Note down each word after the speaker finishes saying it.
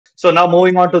So now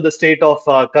moving on to the state of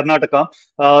Karnataka.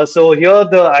 So here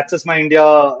the Access My India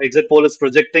exit poll is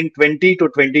projecting 20 to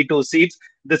 22 seats.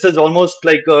 This is almost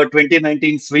like a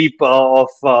 2019 sweep of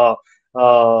Lok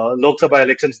Sabha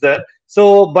elections there.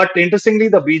 So, but interestingly,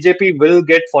 the BJP will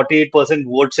get 48%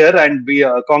 vote share, and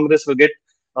Congress will get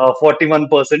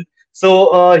 41%.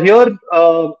 So here,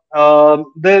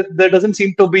 there doesn't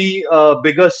seem to be a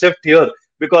bigger shift here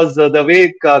because the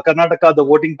way Karnataka, the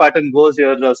voting pattern goes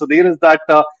here. So there is that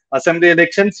assembly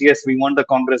elections. Yes, we want the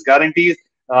Congress guarantees.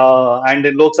 And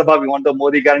in Lok Sabha, we want the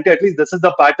Modi guarantee. At least this is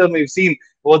the pattern we've seen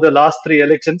over the last three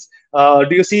elections. Do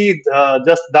you see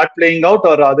just that playing out,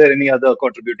 or are there any other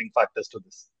contributing factors to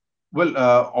this? Well,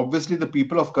 obviously, the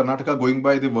people of Karnataka, going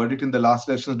by the verdict in the last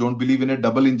elections, don't believe in a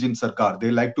double engine sarkar.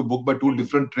 They like to book by two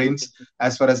different trains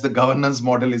as far as the governance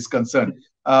model is concerned.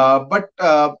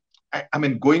 I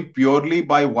mean, going purely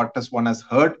by what one has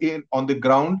heard on the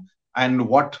ground and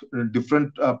what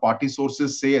different party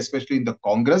sources say, especially in the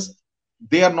Congress,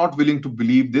 they are not willing to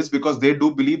believe this because they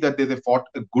do believe that they fought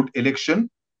a good election.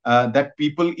 That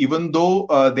people, even though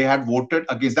they had voted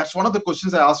against, that's one of the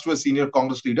questions I asked to a senior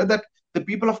Congress leader, that the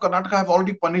people of Karnataka have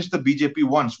already punished the BJP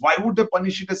once. Why would they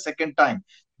punish it a second time?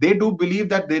 They do believe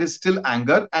that there is still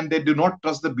anger and they do not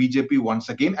trust the BJP once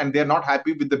again. And they're not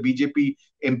happy with the BJP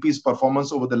MP's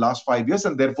performance over the last 5 years.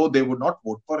 And therefore, they would not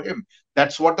vote for him.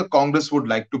 That's what the Congress would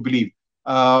like to believe.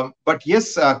 But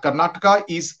yes, Karnataka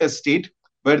is a state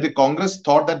where the Congress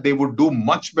thought that they would do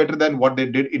much better than what they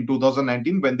did in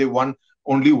 2019 when they won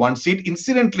only one seat.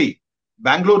 Incidentally,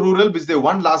 Bangalore Rural, which they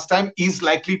won last time, is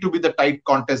likely to be the tight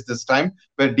contest this time,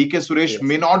 where DK Suresh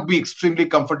may not be extremely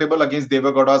comfortable against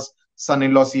Devagowda's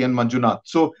son-in-law, CN Manjunath.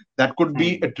 So that could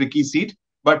be a tricky seat.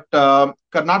 But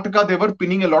Karnataka, they were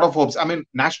pinning a lot of hopes. I mean,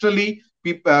 nationally,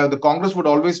 the Congress would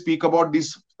always speak about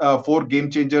these four game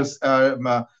changers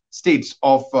states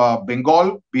of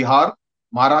Bengal, Bihar,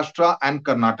 Maharashtra, and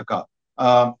Karnataka.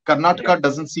 Karnataka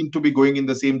doesn't seem to be going in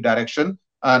the same direction,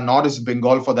 nor is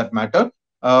Bengal for that matter,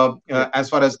 as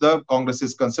far as the Congress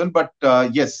is concerned. But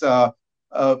yes,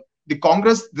 the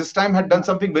Congress this time had done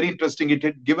something very interesting. It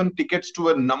had given tickets to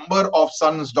a number of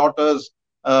sons, daughters,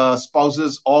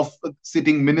 spouses of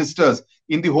sitting ministers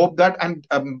in the hope that, and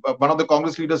one of the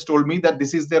Congress leaders told me that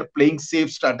this is their playing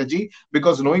safe strategy,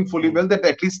 because knowing fully well that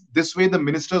at least this way the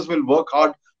ministers will work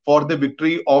hard for the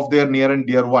victory of their near and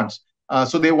dear ones.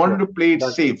 So they wanted to play it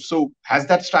safe. So has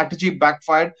that strategy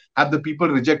backfired? Have the people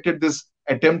rejected this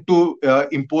attempt to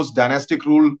impose dynastic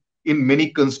rule in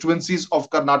many constituencies of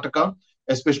Karnataka,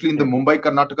 especially in the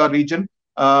Mumbai-Karnataka region?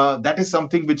 That is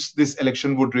something which this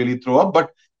election would really throw up.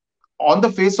 But on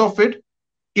the face of it,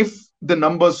 if the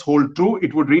numbers hold true,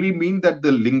 it would really mean that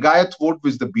the Lingayat vote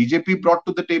which the BJP brought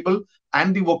to the table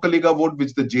and the Vokaliga vote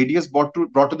which the JDS brought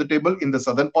to the table in the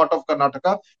southern part of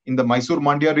Karnataka, in the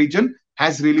Mysore-Mandya region,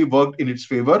 has really worked in its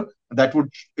favor. That would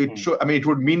it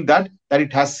would mean that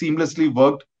it has seamlessly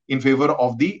worked in favor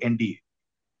of the NDA.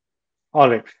 All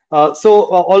right.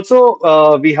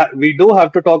 Also, we do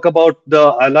have to talk about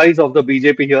the allies of the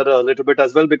BJP here a little bit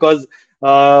as well, because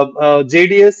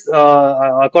JDS,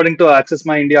 according to Access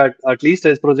My India, at least,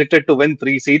 is projected to win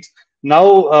 3 seats.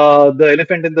 Now, the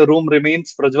elephant in the room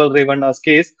remains Prajwal Revanna's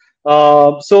case.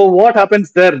 So, what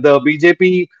happens there? The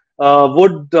BJP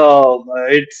would,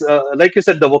 it's like you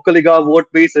said, the Vokaliga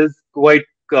vote base is quite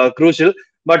crucial.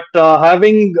 But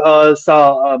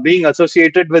being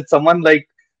associated with someone like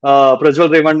Prajwal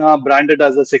Revanna branded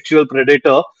as a sexual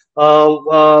predator.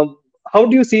 How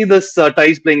do you see this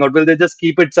ties playing out? Will they just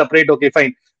keep it separate? Okay,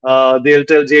 fine. They'll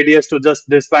tell JDS to just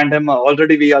disband him.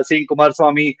 Already we are seeing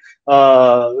Kumaraswamy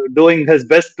doing his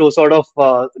best to sort of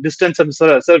distance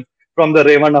himself from the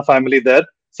Revanna family there.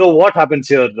 So what happens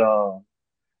here?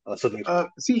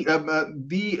 See, the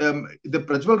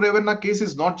Prajwal Revanna case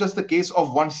is not just the case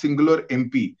of one singular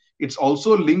MP. It's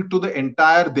also linked to the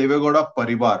entire Devagowda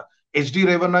parivar. HD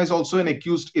Revanna is also an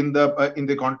accused in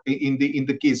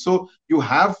the case. So you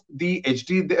have the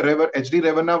HD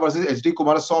Revanna versus HD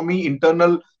Kumaraswamy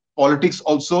internal politics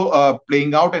also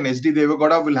playing out, and HD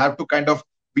Devagowda will have to kind of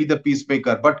be the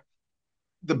peacemaker. But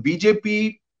the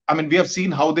BJP, I mean, we have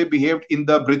seen how they behaved in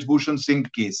the Brij Bhushan Singh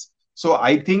case. So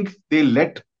I think they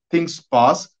let things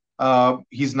pass.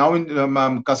 He's now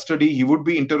in custody. He would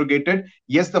be interrogated.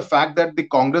 Yes, the fact that the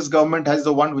Congress government has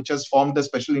the one which has formed the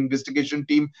special investigation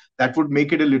team, that would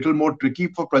make it a little more tricky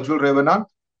for Prajwal Revanna.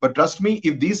 But trust me,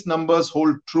 if these numbers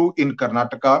hold true in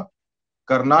Karnataka,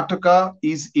 Karnataka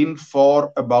is in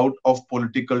for a bout of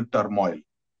political turmoil.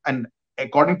 And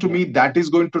according to me, that is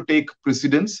going to take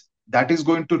precedence. That is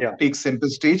going to take center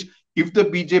stage. If the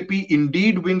BJP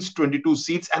indeed wins 22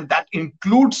 seats, and that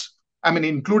includes I mean,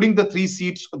 including the three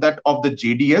seats that of the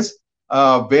JDS,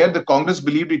 where the Congress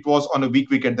believed it was on a weak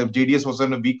wicket. The JDS was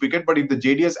on a weak wicket, but if the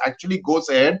JDS actually goes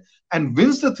ahead and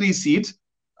wins the three seats,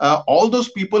 all those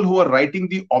people who are writing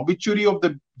the obituary of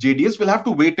the JDS will have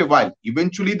to wait a while.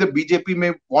 Eventually, the BJP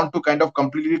may want to kind of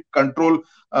completely control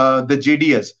the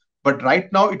JDS. But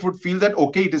right now, it would feel that,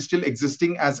 okay, it is still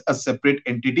existing as a separate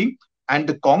entity. And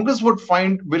the Congress would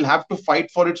find will have to fight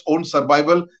for its own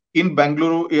survival in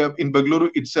Bengaluru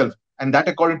itself. And that,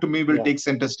 according to me, will Yeah. take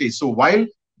center stage. So while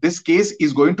this case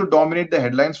is going to dominate the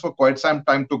headlines for quite some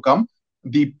time to come,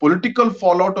 the political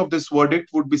fallout of this verdict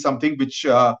would be something which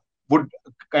would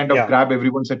kind of Yeah. grab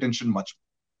everyone's attention much.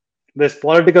 This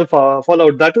political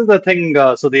fallout. That is the thing,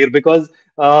 Sudhir, because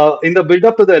in the build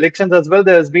up to the elections as well,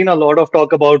 there's been a lot of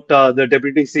talk about the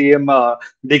Deputy CM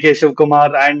DK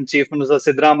Shivkumar and Chief Minister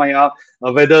Siddaramaiah,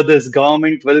 whether this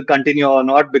government will continue or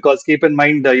not. Because keep in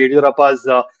mind, Yediyurappa's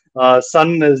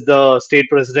son is the state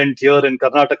president here in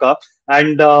Karnataka.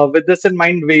 And with this in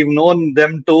mind, we've known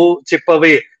them to chip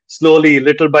away slowly,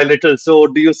 little by little. So,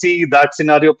 do you see that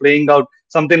scenario playing out?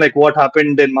 Something like what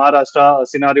happened in Maharashtra, a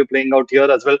scenario playing out here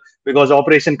as well, because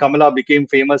Operation Kamala became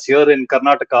famous here in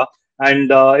Karnataka. And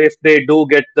if they do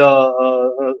get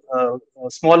the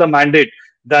smaller mandate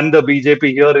than the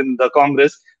BJP here in the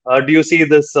Congress, do you see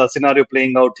this scenario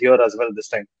playing out here as well this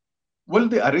time? Well,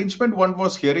 the arrangement one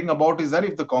was hearing about is that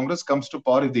if the Congress comes to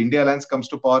power, if the India Alliance comes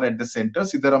to power at the center,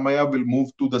 Siddaramaiah will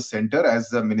move to the center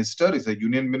as a minister, is a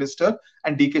union minister,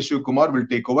 and DK Shivkumar will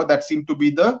take over. That seemed to be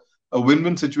the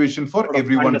win-win situation for Sort of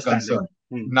everyone understanding. concerned.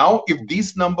 Hmm. Now, if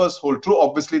these numbers hold true,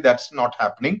 obviously that's not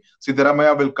happening.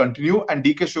 Siddaramaiah will continue, and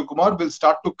DK Shivkumar will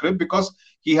start to crib because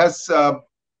he has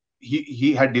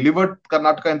he had delivered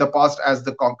Karnataka in the past as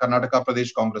the Karnataka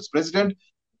Pradesh Congress president,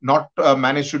 not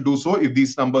managed to do so if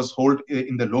these numbers hold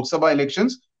in the Lok Sabha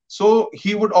elections. So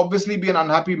he would obviously be an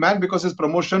unhappy man because his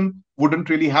promotion wouldn't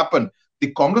really happen.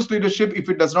 The Congress leadership, if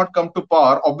it does not come to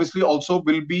power, obviously also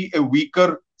will be a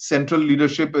weaker central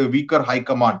leadership, a weaker high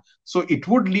command. So it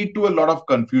would lead to a lot of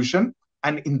confusion.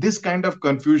 And in this kind of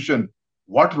confusion,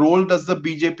 what role does the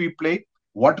BJP play?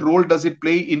 What role does it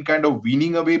play in kind of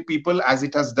weaning away people as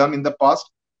it has done in the past?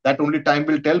 That only time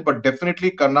will tell. But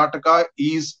definitely, Karnataka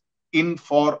is in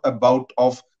for a bout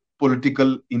of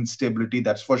political instability.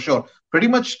 That's for sure. Pretty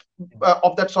much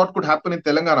of that sort could happen in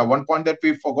Telangana. One point that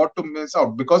we forgot to miss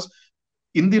out, because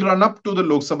in the run up to the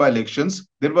Lok Sabha elections,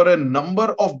 there were a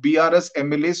number of BRS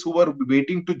MLAs who were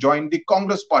waiting to join the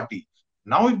Congress party.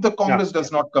 Now, if the Yeah. Congress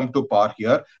does not come to power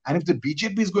here, and if the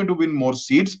BJP is going to win more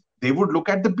seats, they would look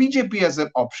at the BJP as an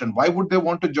option. Why would they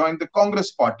want to join the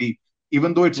Congress party,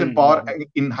 even though it's in power Mm-hmm.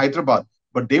 in Hyderabad?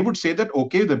 But they would say that,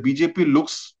 okay, the BJP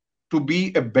looks to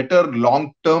be a better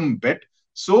long-term bet.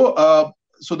 So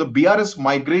the BRS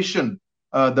migration,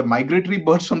 the migratory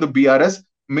birds from the BRS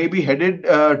may be headed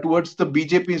towards the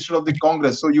BJP instead of the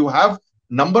Congress. So you have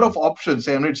number of options,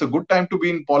 and it's a good time to be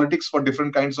in politics for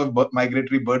different kinds of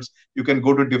migratory birds. You can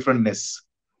go to different nests.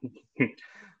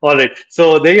 All right.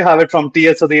 So there you have it from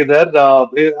TSOD there.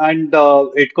 And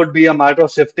it could be a matter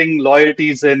of shifting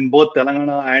loyalties in both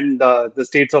Telangana and the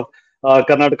states of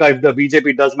Karnataka if the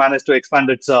BJP does manage to expand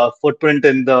its footprint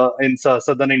in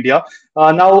southern India.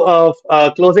 Now,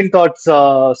 closing thoughts,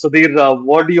 Sudhir.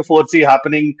 What do you foresee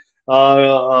happening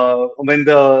when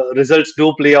the results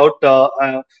do play out?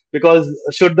 Because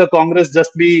should the Congress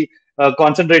just be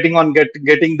concentrating on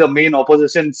getting the main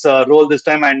opposition's role this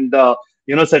time and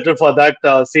settle for that,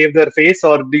 save their face,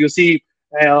 or do you see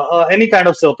any kind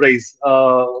of surprise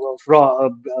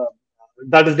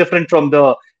that is different from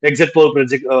the exit poll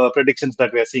predictions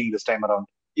that we are seeing this time around?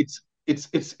 It's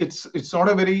not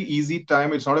a very easy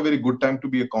time. It's not a very good time to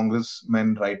be a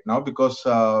congressman right now because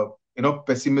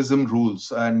pessimism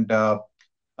rules, and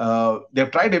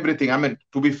they've tried everything. I mean,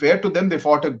 to be fair to them, they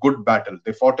fought a good battle.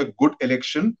 They fought a good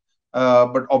election.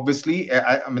 But obviously,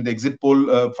 I mean, the exit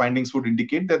poll findings would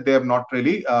indicate that they have not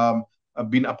really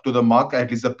been up to the mark.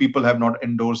 At least the people have not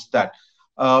endorsed that.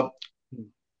 Uh,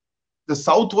 the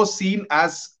South was seen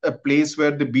as a place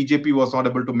where the BJP was not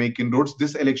able to make inroads.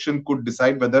 This election could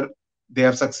decide whether they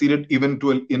have succeeded even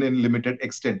in a limited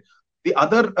extent. The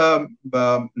other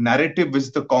narrative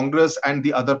which the Congress and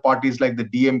the other parties like the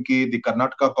DMK, the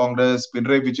Karnataka Congress,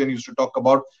 Pinarayi Vijayan used to talk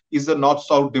about is the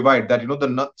North-South divide, that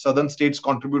the southern states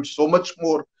contribute so much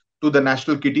more to the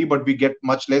national kitty, but we get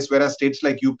much less, whereas states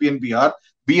like UP and Bihar,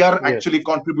 we are Yes. actually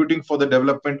contributing for the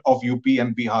development of UP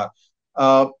and Bihar.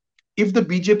 Uh, if the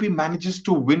BJP manages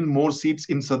to win more seats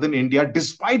in southern India,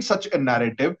 despite such a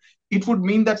narrative, it would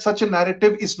mean that such a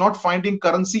narrative is not finding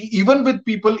currency even with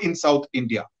people in South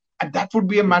India. And that would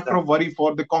be a matter of Exactly. worry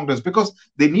for the Congress, because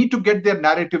they need to get their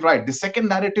narrative right. The second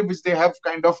narrative which they have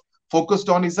kind of focused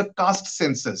on is the caste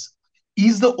census.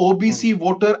 Is the Mm. OBC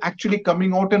voter actually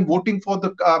coming out and voting for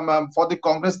the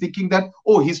Congress, thinking that,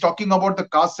 oh, he's talking about the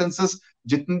caste census,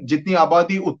 jitni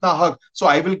abadi utna hak, so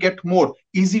I will get more?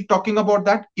 Is he talking about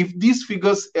that? If these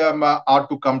figures are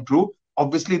to come true,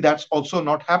 obviously that's also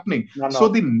not happening. No, So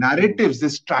no. the Mm. narratives, the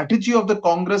strategy of the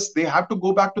Congress, they have to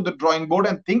go back to the drawing board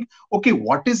and think, okay,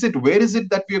 what is it? Where is it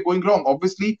that we are going wrong?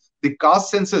 Obviously, the caste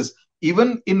census,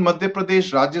 even in Madhya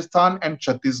Pradesh, Rajasthan, and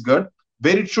Chhattisgarh,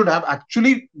 where it should have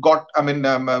actually got,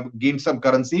 gained some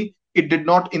currency, it did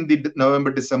not in the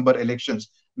November December elections.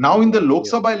 Now, in the Lok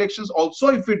Yes. Sabha elections, also,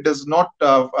 if it does not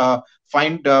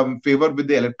find favor with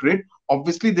the electorate,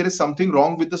 obviously there is something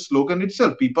wrong with the slogan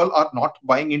itself. People are not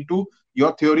buying into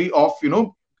your theory of,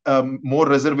 more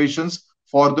reservations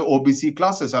for the OBC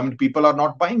classes. I mean, people are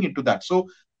not buying into that. So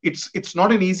it's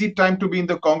not an easy time to be in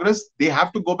the Congress. They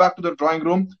have to go back to the drawing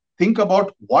room, think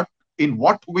about in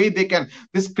what way they can.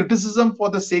 This criticism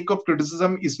for the sake of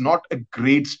criticism is not a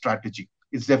great strategy.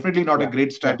 It's definitely not a Yeah.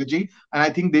 great Yeah. strategy, and I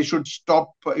think they should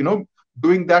stop,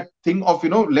 doing that thing of,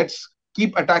 let's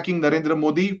keep attacking Narendra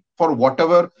Modi for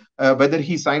whatever, whether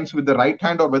he signs with the right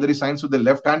hand or whether he signs with the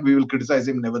left hand, we will criticize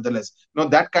him nevertheless.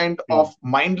 That kind Mm. of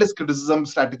mindless criticism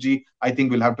strategy, I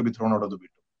think, will have to be thrown out of the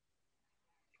window.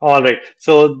 All right.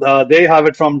 So there you have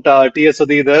it from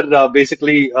TSOD there.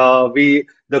 Basically,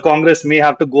 the Congress may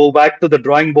have to go back to the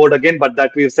drawing board again, but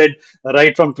that we've said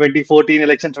right from 2014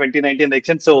 election, 2019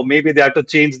 election. So maybe they have to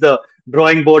change the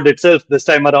drawing board itself this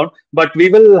time around. But we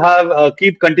will have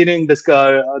keep continuing this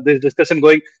discussion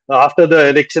going after the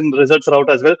election results are out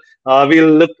as well.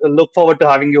 We'll look forward to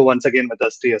having you once again with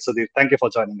us, TSOD. Thank you for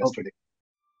joining us Okay. today.